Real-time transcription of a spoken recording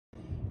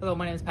Hello,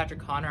 my name is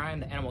Patrick Connor. I am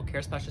the animal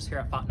care specialist here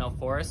at Fontenelle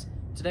Forest.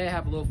 Today I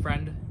have a little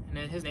friend,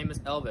 and his name is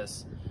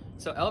Elvis.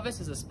 So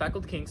Elvis is a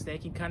speckled king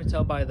snake. You can kind of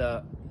tell by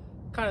the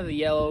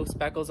yellow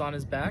speckles on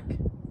his back,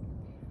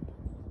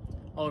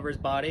 all over his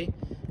body.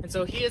 And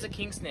so he is a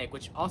king snake,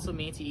 which also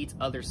means he eats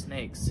other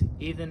snakes,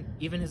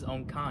 even his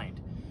own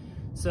kind.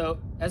 So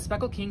as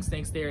speckled king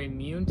snakes, they are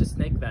immune to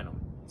snake venom.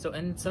 So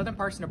in southern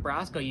parts of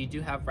Nebraska, you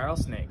do have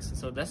rattlesnakes.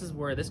 So this is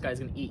where this guy's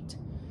gonna eat.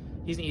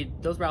 He's gonna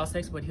eat those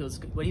rattlesnakes. What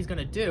he's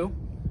gonna do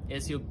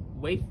is he'll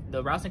wait.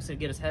 The rattlesnake's gonna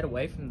get his head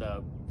away from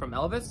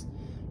Elvis.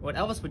 What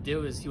Elvis would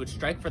do is he would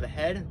strike for the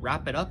head,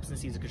 wrap it up since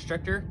he's a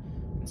constrictor,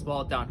 and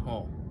swallow it down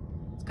whole.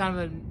 It's kind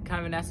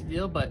of a nasty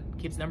deal, but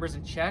keeps numbers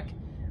in check,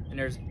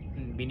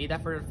 and we need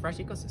that for fresh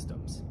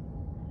ecosystems.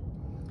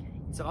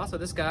 So also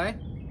this guy,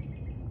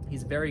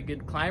 he's a very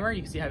good climber.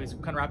 You can see how he's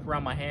kind of wrapped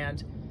around my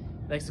hand.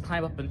 He likes to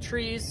climb up in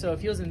trees. So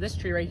if he was in this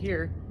tree right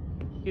here,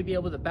 he'd be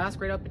able to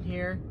bask right up in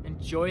here,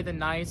 enjoy the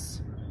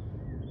nice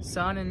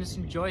sun, and just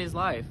enjoy his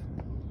life.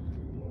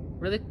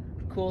 Really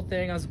cool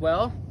thing as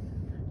well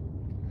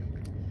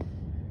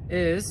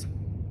is,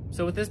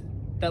 so with that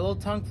little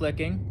tongue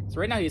flicking, so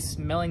right now he's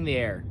smelling the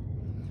air.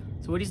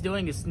 So what he's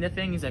doing is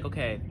sniffing. He's like,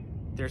 okay,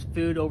 there's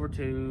food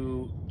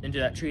into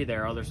that tree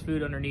there, or there's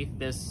food underneath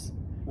this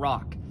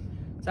rock.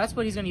 So that's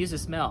what he's gonna use to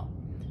smell.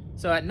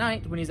 So at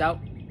night, when he's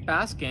out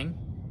basking,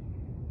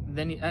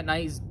 then at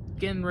night he's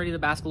getting ready to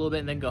bask a little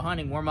bit and then go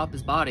hunting, warm up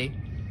his body.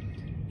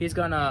 He's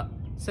gonna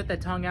set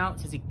that tongue out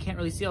since he can't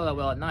really see all that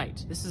well at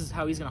night. This is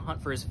how he's gonna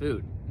hunt for his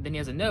food. And then he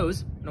has a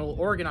nose, an little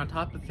organ on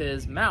top of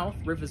his mouth,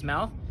 roof of his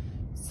mouth.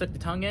 Stick the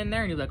tongue in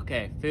there and he's like,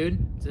 okay, food,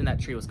 it's in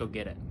that tree, let's go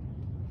get it.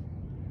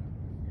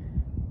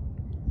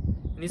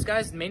 And these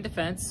guys' main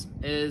defense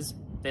is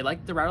they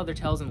like to rattle their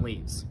tails in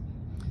leaves.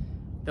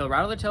 They'll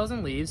rattle their tails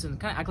in leaves and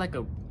kind of act like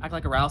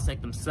a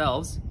rattlesnake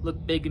themselves.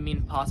 Look big and mean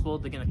and possible.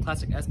 They get in a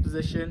classic S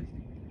position.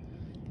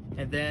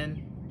 And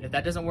then, if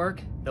that doesn't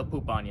work, they'll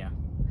poop on you.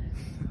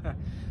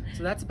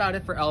 So that's about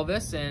it for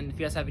Elvis. And if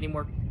you guys have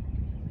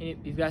if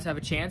you guys have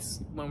a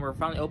chance, when we're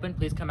finally open,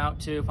 please come out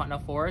to Fontenelle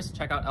Forest,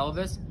 check out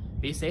Elvis.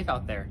 Be safe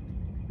out there.